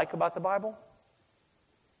that I like about the Bible,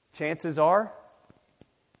 chances are,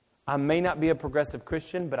 I may not be a progressive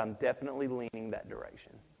Christian, but I'm definitely leaning that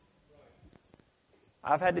direction.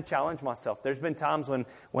 I've had to challenge myself. There's been times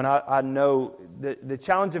when I know the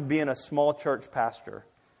challenge of being a small church pastor,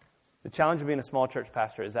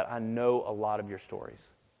 is that I know a lot of your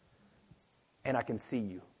stories. And I can see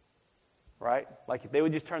you. Right? Like if they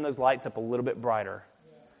would just turn those lights up a little bit brighter,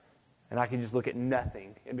 and I can just look at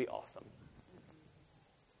nothing, it'd be awesome.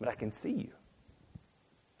 But I can see you.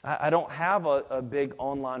 I don't have a big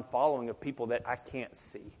online following of people that I can't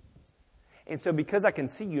see. And so because I can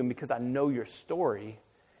see you and because I know your story,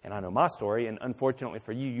 and I know my story, and unfortunately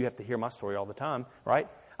for you, you have to hear my story all the time, right?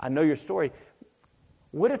 I know your story.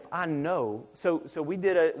 What if I know? So we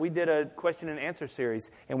did a question and answer series,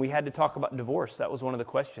 and we had to talk about divorce. That was one of the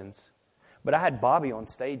questions. But I had Bobby on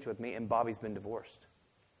stage with me, and Bobby's been divorced.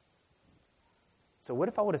 So what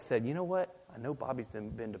if I would have said, you know what? I know Bobby's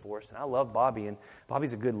been divorced, and I love Bobby, and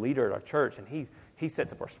Bobby's a good leader at our church, and he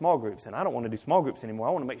sets up our small groups, and I don't want to do small groups anymore.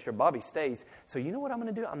 I want to make sure Bobby stays. So you know what I'm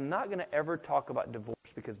going to do? I'm not going to ever talk about divorce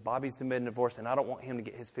because Bobby's been divorced, and I don't want him to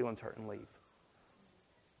get his feelings hurt and leave.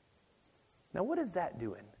 Now, what is that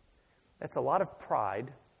doing? That's a lot of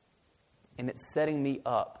pride, and it's setting me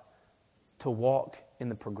up to walk in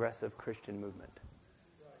the progressive Christian movement.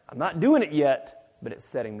 I'm not doing it yet, but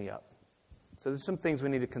it's setting me up. So there's some things we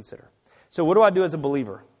need to consider. So what do I do as a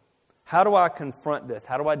believer? How do I confront this?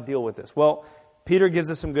 How do I deal with this? Well, Peter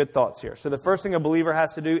gives us some good thoughts here. So the first thing a believer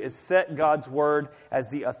has to do is set God's Word as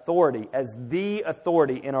the authority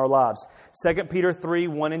in our lives. 2 Peter 3,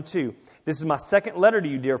 1 and 2. This is my second letter to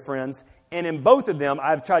you, dear friends, and in both of them,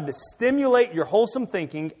 I've tried to stimulate your wholesome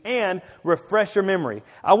thinking and refresh your memory.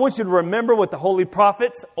 I want you to remember what the holy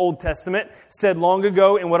prophets, Old Testament, said long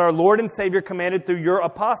ago and what our Lord and Savior commanded through your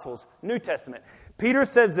apostles, New Testament. Peter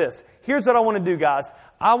says this. Here's what I want to do, guys.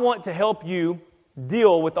 I want to help you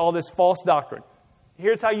deal with all this false doctrine.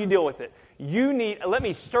 Here's how you deal with it. let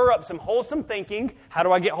me stir up some wholesome thinking. How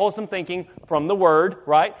do I get wholesome thinking? From the Word,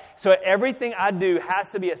 right? So everything I do has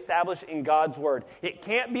to be established in God's Word. It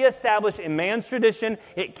can't be established in man's tradition.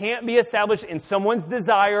 It can't be established in someone's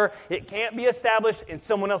desire. It can't be established in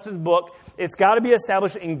someone else's book. It's got to be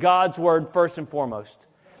established in God's Word first and foremost.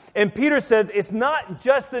 And Peter says it's not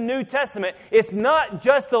just the New Testament. It's not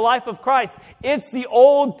just the life of Christ. It's the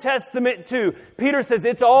Old Testament too. Peter says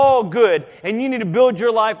it's all good, and you need to build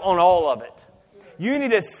your life on all of it. You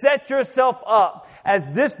need to set yourself up as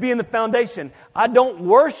this being the foundation. I don't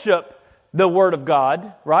worship the Word of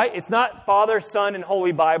God, right? It's not Father, Son, and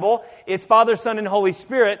Holy Bible. It's Father, Son, and Holy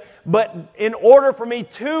Spirit. But in order for me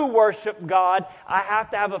to worship God, I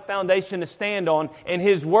have to have a foundation to stand on. And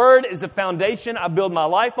His Word is the foundation I build my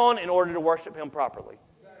life on in order to worship Him properly.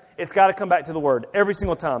 It's got to come back to the Word every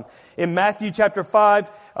single time. In Matthew chapter 5,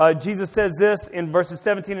 Jesus says this in verses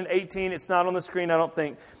 17 and 18. It's not on the screen, I don't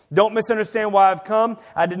think. Don't misunderstand why I've come.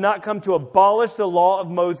 I did not come to abolish the law of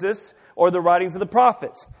Moses or the writings of the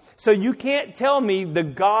prophets. So you can't tell me the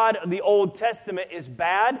God of the Old Testament is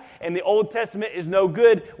bad and the Old Testament is no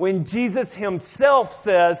good when Jesus Himself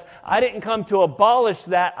says, I didn't come to abolish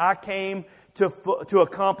that. I came to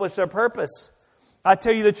accomplish their purpose. I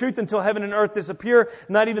tell you the truth, until heaven and earth disappear,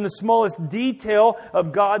 not even the smallest detail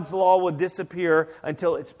of God's law will disappear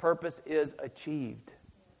until its purpose is achieved.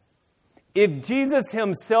 If Jesus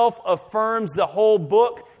Himself affirms the whole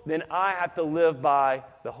book, then I have to live by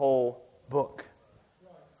the whole book.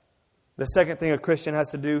 The second thing a Christian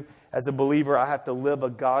has to do as a believer, I have to live a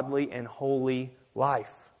godly and holy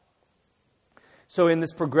life. So in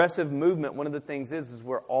this progressive movement, one of the things is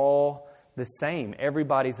we're all the same.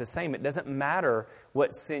 Everybody's the same. It doesn't matter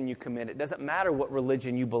what sin you commit. It doesn't matter what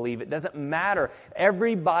religion you believe. It doesn't matter.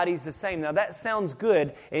 Everybody's the same. Now that sounds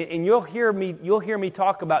good, and you'll hear me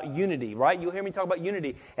talk about unity, right? You'll hear me talk about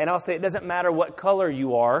unity, and I'll say it doesn't matter what color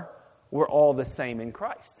you are. We're all the same in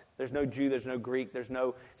Christ. There's no Jew, there's no Greek, there's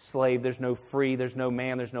no slave, there's no free, there's no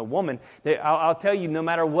man, there's no woman. I'll tell you, no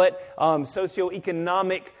matter what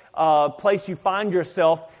socioeconomic place you find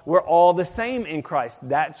yourself, we're all the same in Christ.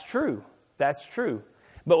 That's true. That's true.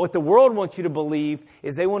 But what the world wants you to believe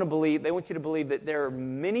is they want you to believe that there are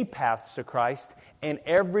many paths to Christ and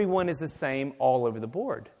everyone is the same all over the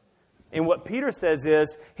board. And what Peter says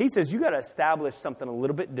is, he says, you got to establish something a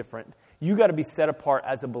little bit different. You got to be set apart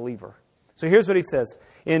as a believer. So here's what he says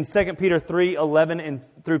in 2 Peter 3:11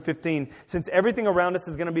 through 15. Since everything around us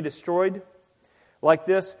is going to be destroyed like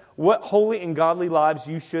this, what holy and godly lives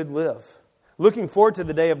you should live. Looking forward to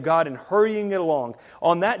the day of God and hurrying it along.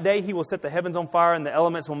 On that day, He will set the heavens on fire and the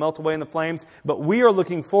elements will melt away in the flames. But we are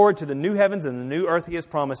looking forward to the new heavens and the new earth He has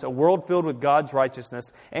promised, a world filled with God's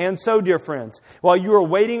righteousness. And so, dear friends, while you are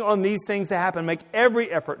waiting on these things to happen, make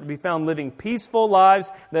every effort to be found living peaceful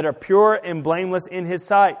lives that are pure and blameless in His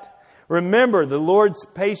sight. Remember, the Lord's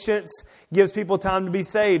patience gives people time to be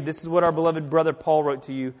saved. This is what our beloved brother Paul wrote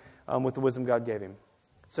to you with the wisdom God gave him.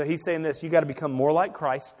 So he's saying this, you got to become more like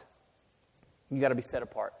Christ. You got to be set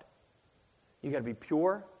apart. You got to be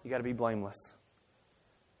pure. You got to be blameless.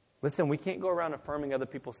 Listen, we can't go around affirming other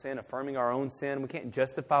people's sin, affirming our own sin. We can't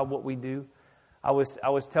justify what we do. I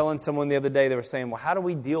was telling someone the other day, they were saying, well, how do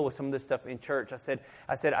we deal with some of this stuff in church? I said,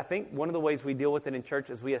 I think one of the ways we deal with it in church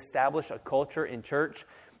is we establish a culture in church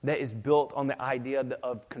that is built on the idea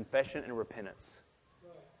of confession and repentance.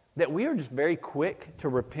 That we are just very quick to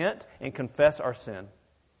repent and confess our sin.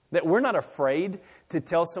 That we're not afraid to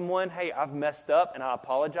tell someone, hey, I've messed up and I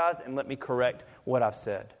apologize and let me correct what I've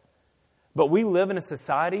said. But we live in a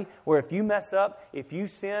society where if you mess up, if you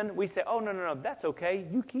sin, we say, oh, no, that's okay.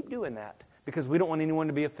 You keep doing that because we don't want anyone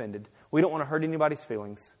to be offended. We don't want to hurt anybody's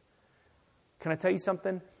feelings. Can I tell you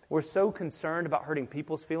something? We're so concerned about hurting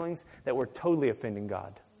people's feelings that we're totally offending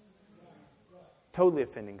God. Totally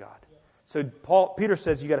offending God. So Peter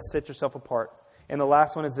says you got to set yourself apart. And the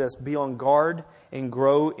last one is this, be on guard and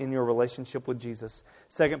grow in your relationship with Jesus.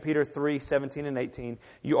 2 Peter 3:17 and 18.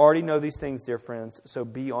 You already know these things, dear friends, so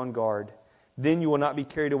be on guard. Then you will not be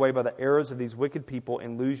carried away by the errors of these wicked people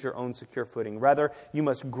and lose your own secure footing. Rather, you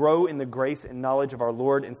must grow in the grace and knowledge of our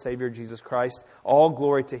Lord and Savior Jesus Christ. All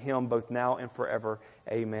glory to Him both now and forever.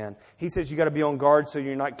 Amen. He says you got to be on guard so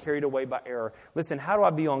you're not carried away by error. Listen, how do I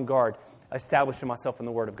be on guard? Establishing myself in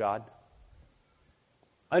the Word of God.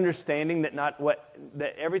 Understanding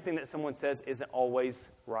that everything that someone says isn't always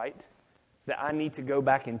right. That I need to go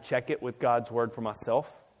back and check it with God's Word for myself.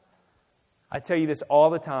 I tell you this all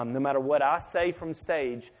the time. No matter what I say from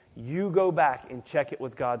stage, you go back and check it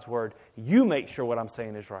with God's Word. You make sure what I'm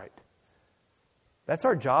saying is right. That's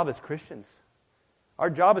our job as Christians. Our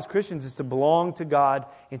job as Christians is to belong to God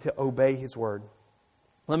and to obey His Word.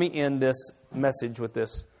 Let me end this message with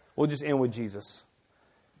this. We'll just end with Jesus.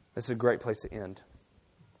 This is a great place to end.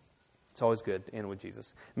 It's always good to end with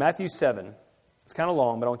Jesus. Matthew 7. It's kind of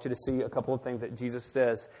long, but I want you to see a couple of things that Jesus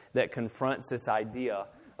says that confronts this idea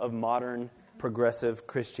of modern progressive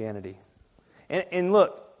Christianity. And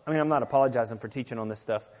look, I mean, I'm not apologizing for teaching on this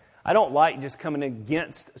stuff. I don't like just coming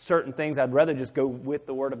against certain things. I'd rather just go with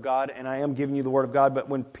the Word of God, and I am giving you the Word of God. But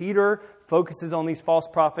when Peter focuses on these false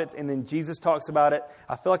prophets and then Jesus talks about it,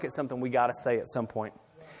 I feel like it's something we got to say at some point.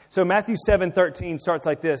 So Matthew 7:13 starts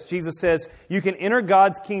like this. Jesus says, "You can enter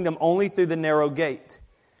God's kingdom only through the narrow gate.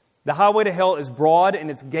 The highway to hell is broad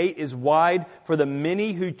and its gate is wide for the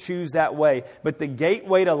many who choose that way. But the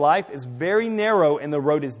gateway to life is very narrow and the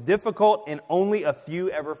road is difficult and only a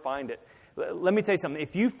few ever find it." Let me tell you something.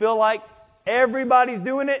 If you feel like everybody's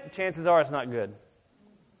doing it, chances are it's not good.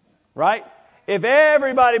 Right? If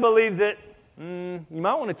everybody believes it, you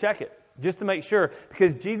might want to check it just to make sure.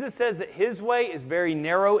 Because Jesus says that His way is very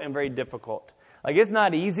narrow and very difficult. Like, it's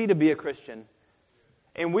not easy to be a Christian.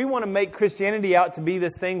 And we want to make Christianity out to be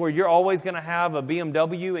this thing where you're always going to have a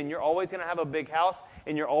BMW and you're always going to have a big house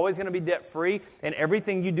and you're always going to be debt-free and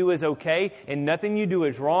everything you do is okay and nothing you do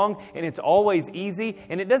is wrong and it's always easy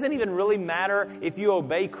and it doesn't even really matter if you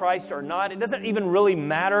obey Christ or not. It doesn't even really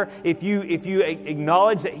matter if you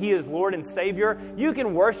acknowledge that He is Lord and Savior. You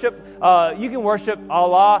can worship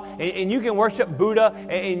Allah and you can worship Buddha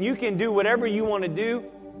and you can do whatever you want to do.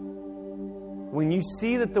 When you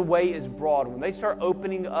see that the way is broad, when they start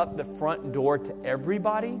opening up the front door to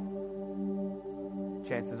everybody,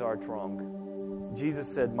 chances are it's wrong.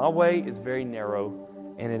 Jesus said, "My way is very narrow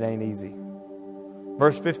and it ain't easy."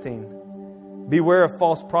 Verse 15, "Beware of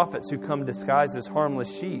false prophets who come disguised as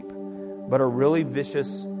harmless sheep, but are really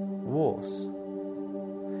vicious wolves."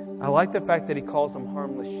 I like the fact that He calls them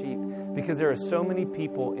harmless sheep because there are so many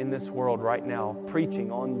people in this world right now preaching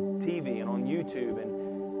on TV and on YouTube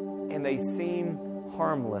and they seem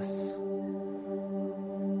harmless.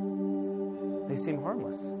 They seem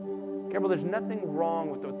harmless. Gabriel, there's nothing wrong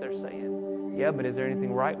with what they're saying. Yeah, but is there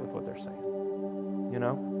anything right with what they're saying? You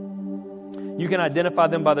know? You can identify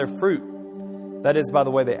them by their fruit. That is, by the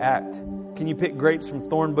way they act. Can you pick grapes from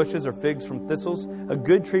thorn bushes or figs from thistles? A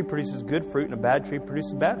good tree produces good fruit and a bad tree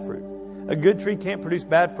produces bad fruit. A good tree can't produce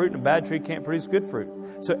bad fruit and a bad tree can't produce good fruit.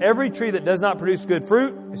 So every tree that does not produce good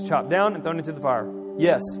fruit is chopped down and thrown into the fire.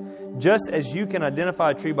 Yes, just as you can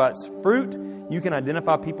identify a tree by its fruit, you can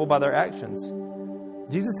identify people by their actions.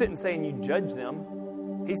 Jesus isn't saying you judge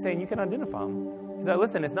them. He's saying you can identify them. He's like,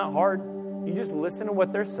 listen, it's not hard. You just listen to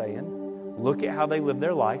what they're saying, look at how they live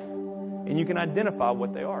their life, and you can identify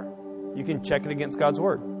what they are. You can check it against God's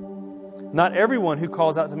Word. Not everyone who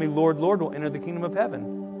calls out to me, Lord, Lord, will enter the kingdom of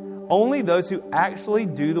heaven. Only those who actually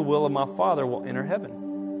do the will of my Father will enter heaven.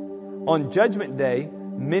 On Judgment Day,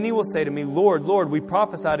 many will say to me, Lord, Lord, we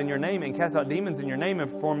prophesied in your name and cast out demons in your name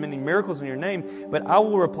and performed many miracles in your name. But I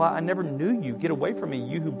will reply, I never knew you. Get away from me,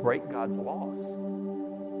 you who break God's laws.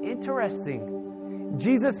 Interesting.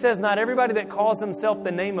 Jesus says not everybody that calls himself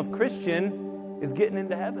the name of Christian is getting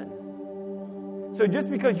into heaven. So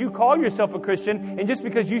just because you call yourself a Christian and just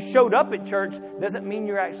because you showed up at church doesn't mean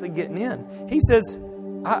you're actually getting in. He says,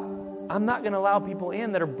 I'm not going to allow people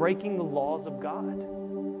in that are breaking the laws of God,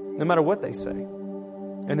 no matter what they say.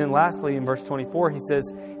 And then lastly, in verse 24, he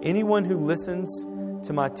says, anyone who listens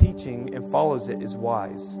to my teaching and follows it is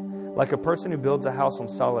wise. Like a person who builds a house on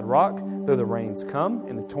solid rock, though the rains come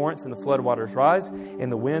and the torrents and the floodwaters rise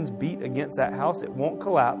and the winds beat against that house, it won't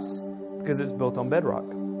collapse because it's built on bedrock.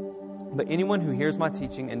 But anyone who hears my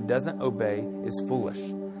teaching and doesn't obey is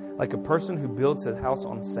foolish, like a person who builds his house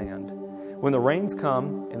on sand. When the rains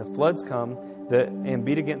come and the floods come and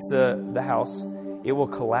beat against the house, it will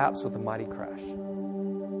collapse with a mighty crash.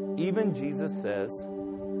 Even Jesus says,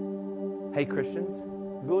 hey, Christians,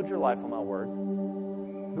 build your life on my word.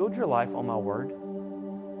 Build your life on my word.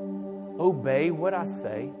 Obey what I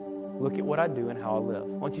say. Look at what I do and how I live.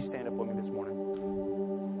 Why don't you stand up with me this morning?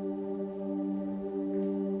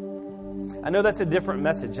 I know that's a different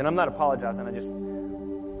message, and I'm not apologizing.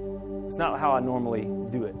 It's not how I normally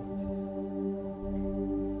do it.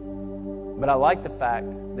 But I like the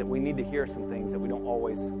fact that we need to hear some things that we don't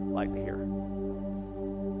always like to hear.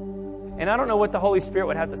 And I don't know what the Holy Spirit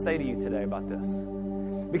would have to say to you today about this.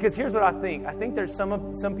 Because here's what I think. I think there's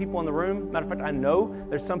some people in the room, matter of fact, I know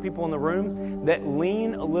there's some people in the room that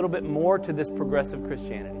lean a little bit more to this progressive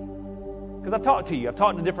Christianity. Because I've talked to you. I've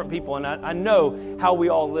talked to different people, and I know how we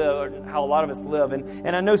all live, or how a lot of us live.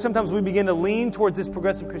 And I know sometimes we begin to lean towards this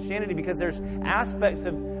progressive Christianity because there's aspects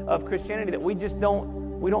of Christianity that we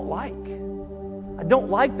don't like. I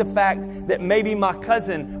don't like the fact that maybe my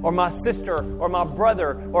cousin or my sister or my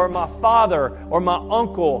brother or my father or my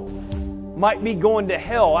uncle might be going to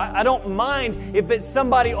hell. I don't mind if it's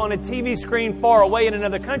somebody on a TV screen far away in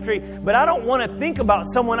another country, but I don't want to think about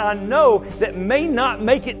someone I know that may not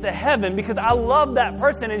make it to heaven because I love that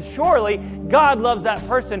person and surely God loves that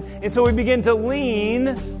person. And so we begin to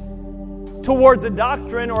lean towards a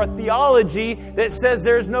doctrine or a theology that says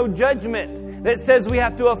there's no judgment, that says we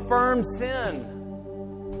have to affirm sin.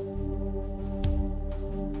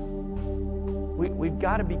 We've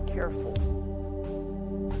got to be careful.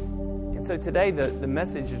 And so today the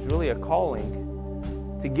message is really a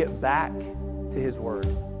calling to get back to His Word,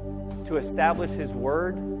 to establish His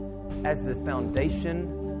Word as the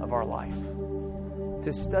foundation of our life,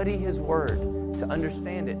 to study His Word, to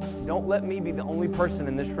understand it. Don't let me be the only person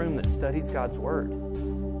in this room that studies God's Word.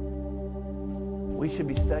 We should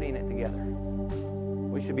be studying it together.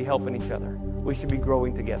 We should be helping each other. We should be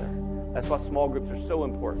growing together. That's why small groups are so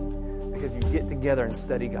important, because you get together and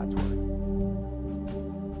study God's Word.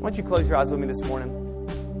 Why don't you close your eyes with me this morning?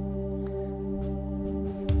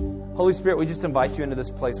 Holy Spirit, we just invite you into this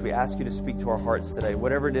place. We ask you to speak to our hearts today.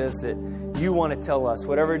 Whatever it is that you want to tell us,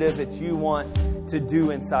 whatever it is that you want to do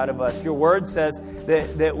inside of us. Your word says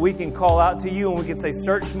that we can call out to you and we can say,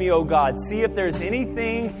 search me, O God. See if there's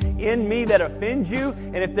anything in me that offends you.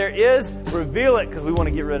 And if there is, reveal it because we want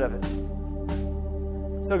to get rid of it.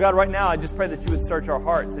 So God, right now, I just pray that you would search our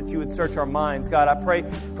hearts, that you would search our minds. God, I pray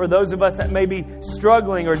for those of us that may be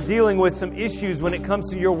struggling or dealing with some issues when it comes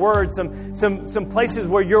to your word, some places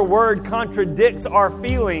where your word contradicts our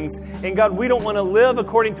feelings. And God, we don't want to live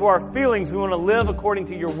according to our feelings. We want to live according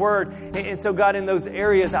to your word. And so God, in those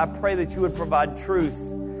areas, I pray that you would provide truth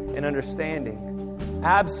and understanding.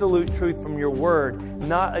 Absolute truth from your word,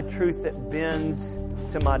 not a truth that bends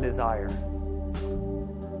to my desire.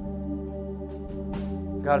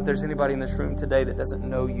 God, if there's anybody in this room today that doesn't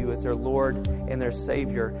know you as their Lord and their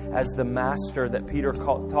Savior, as the Master that Peter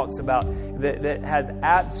talks about, that has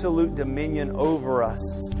absolute dominion over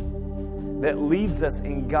us, that leads us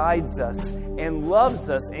and guides us and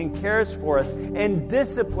loves us and cares for us and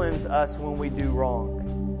disciplines us when we do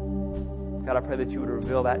wrong. God, I pray that you would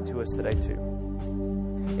reveal that to us today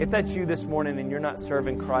too. If that's you this morning and you're not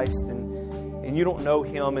serving Christ and you don't know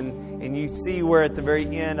Him and you see where at the very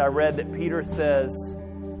end I read that Peter says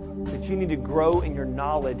that you need to grow in your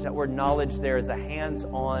knowledge. That word knowledge there is a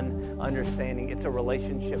hands-on understanding. It's a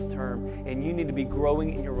relationship term. And you need to be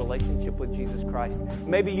growing in your relationship with Jesus Christ.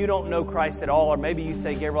 Maybe you don't know Christ at all, or maybe you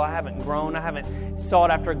say, Gabriel, I haven't grown. I haven't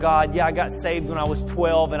sought after God. Yeah, I got saved when I was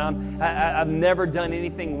 12, and I've never done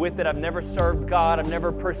anything with it. I've never served God. I've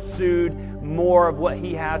never pursued more of what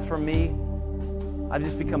He has for me. I've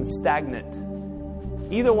just become stagnant.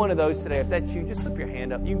 Either one of those today, if that's you, just slip your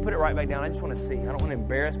hand up. You can put it right back down. I just want to see. I don't want to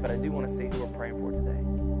embarrass, but I do want to see who we're praying for today.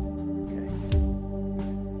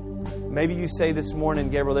 Okay. Maybe you say this morning,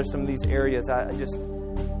 Gabriel, there's some of these areas I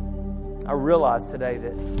realize today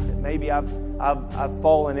that maybe I've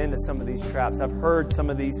fallen into some of these traps. I've heard some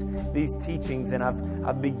of these teachings, and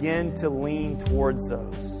I've begun to lean towards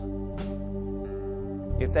those.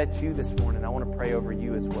 If that's you this morning, I want to pray over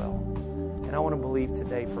you as well. And I want to believe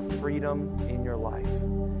today for freedom in your life,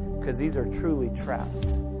 because these are truly traps.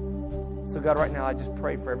 So God, right now, I just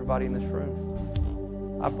pray for everybody in this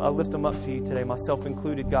room. I lift them up to you today, myself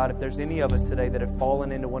included. God, if there's any of us today that have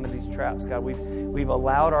fallen into one of these traps, God, we've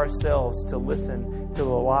allowed ourselves to listen to the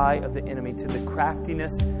lie of the enemy, to the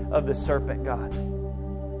craftiness of the serpent, God.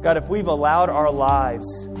 God, if we've allowed our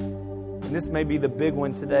lives, and this may be the big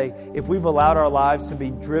one today, if we've allowed our lives to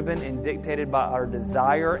be driven and dictated by our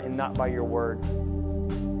desire and not by your word.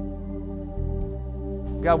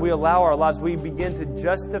 God, we allow our lives, we begin to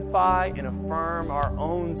justify and affirm our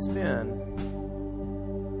own sin.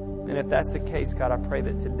 And if that's the case, God, I pray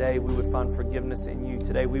that today we would find forgiveness in you.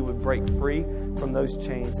 Today we would break free from those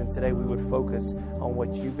chains, and today we would focus on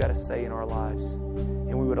what you've got to say in our lives.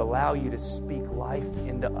 And we would allow you to speak life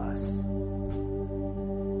into us.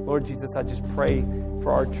 Lord Jesus, I just pray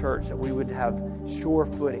for our church that we would have sure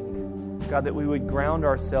footing. God, that we would ground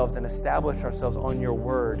ourselves and establish ourselves on your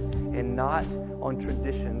word and not on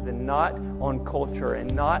traditions and not on culture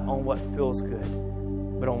and not on what feels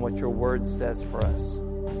good, but on what your word says for us.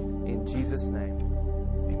 In Jesus' name.